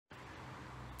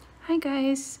Hi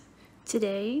guys!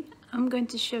 Today I'm going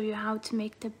to show you how to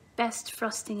make the best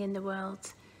frosting in the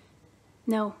world.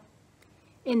 No,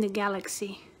 in the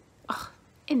galaxy. Oh,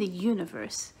 in the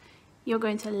universe. You're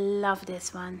going to love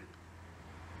this one.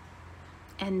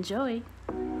 Enjoy!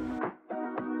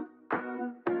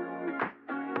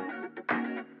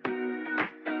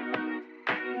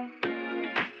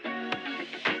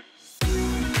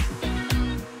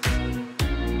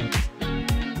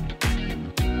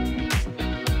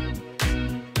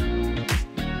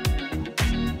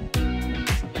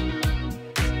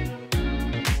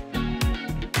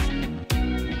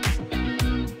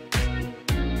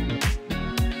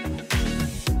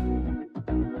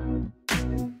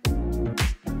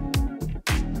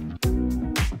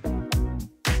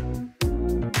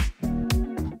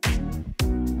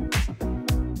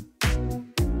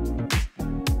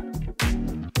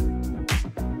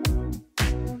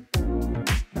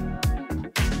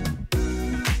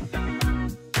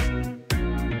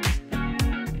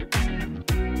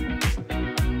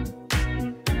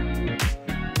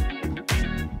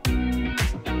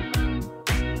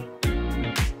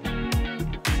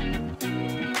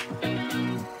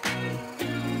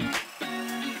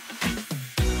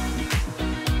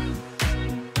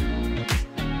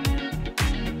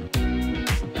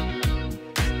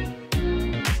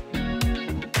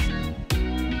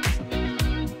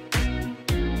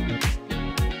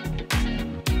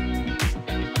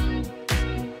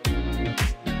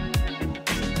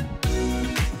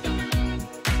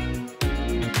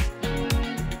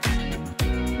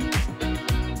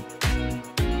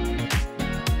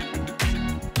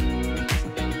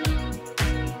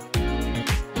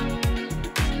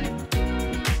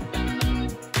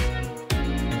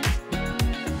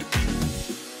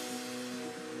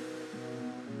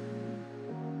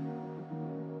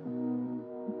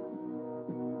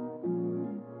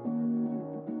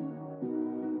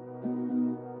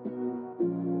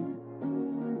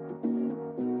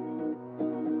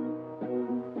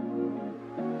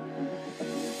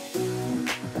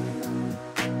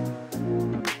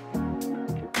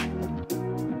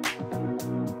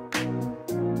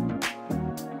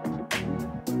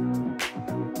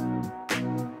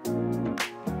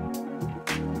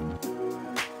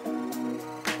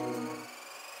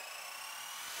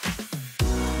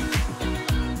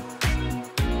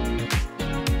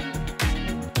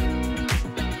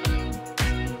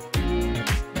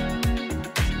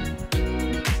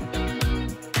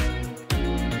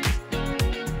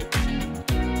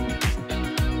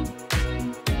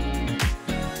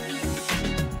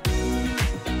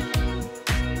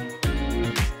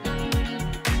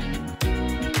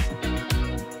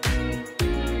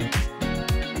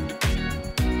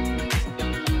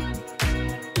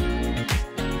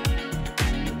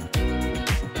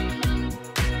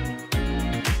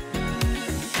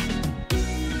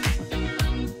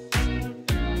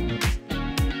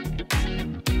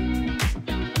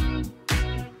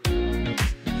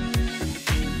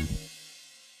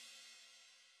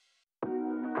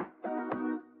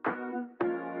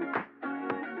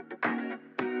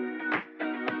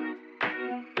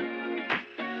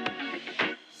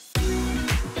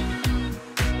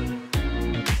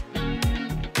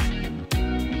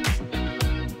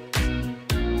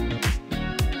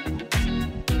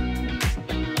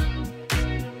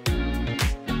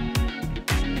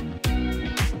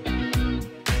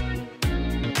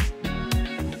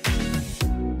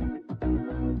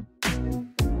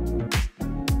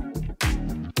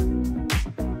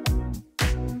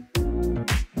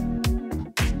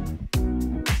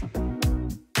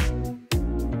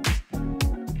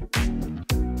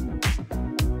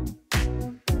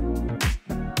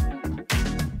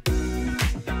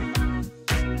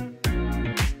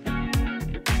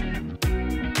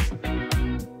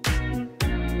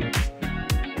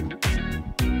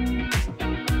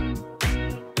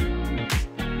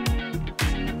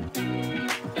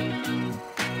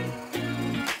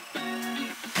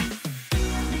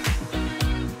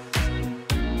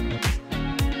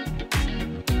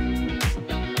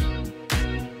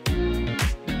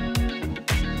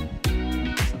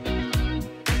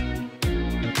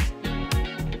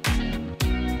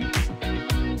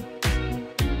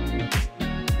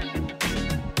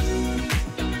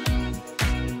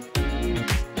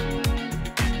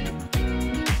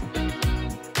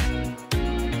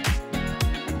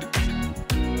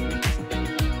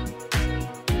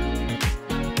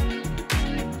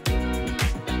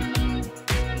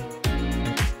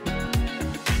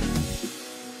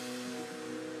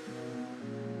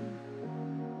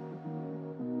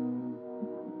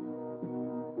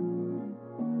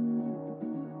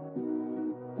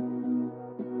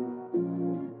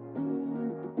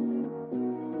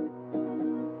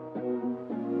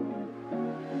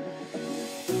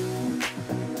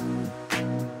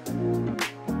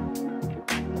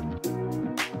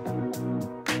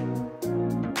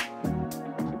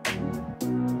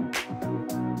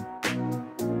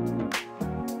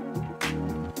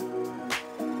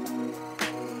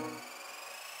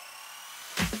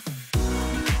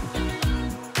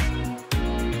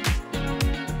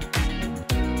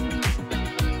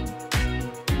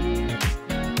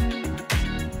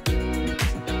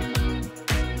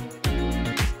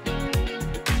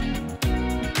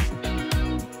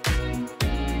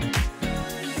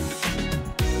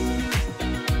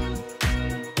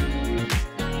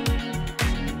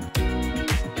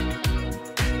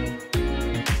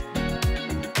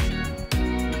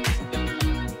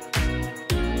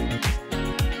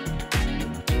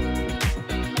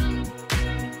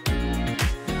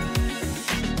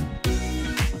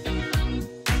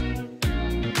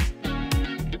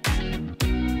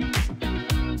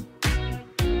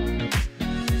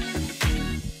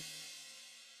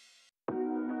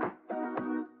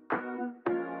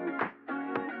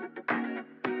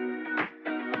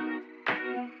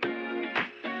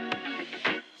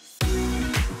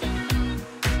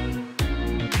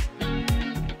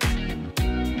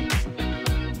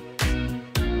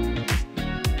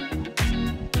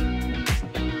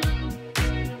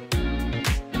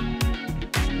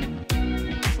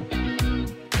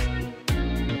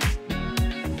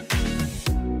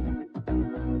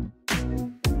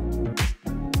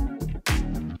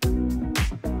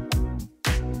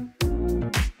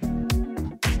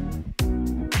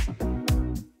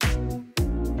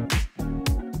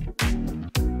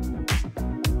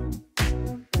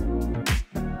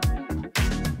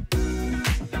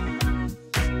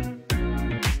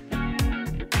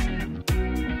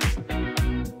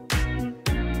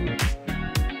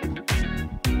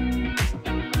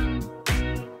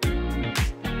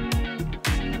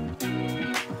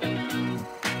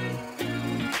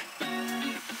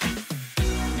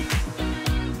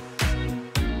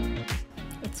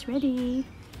 ready.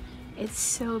 It's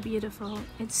so beautiful,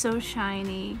 it's so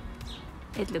shiny,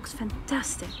 it looks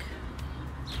fantastic.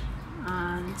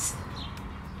 And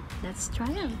let's try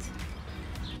out.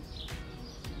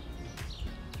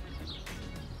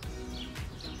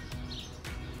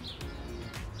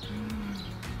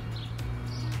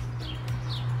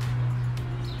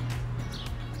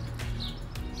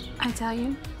 I tell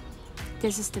you,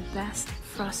 this is the best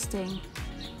frosting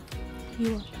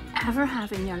you will ever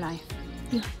have in your life.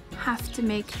 You have to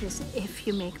make this if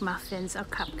you make muffins or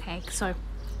cupcakes or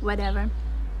whatever.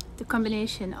 The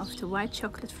combination of the white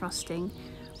chocolate frosting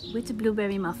with the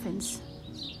blueberry muffins,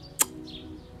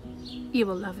 you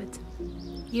will love it.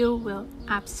 You will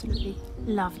absolutely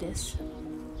love this.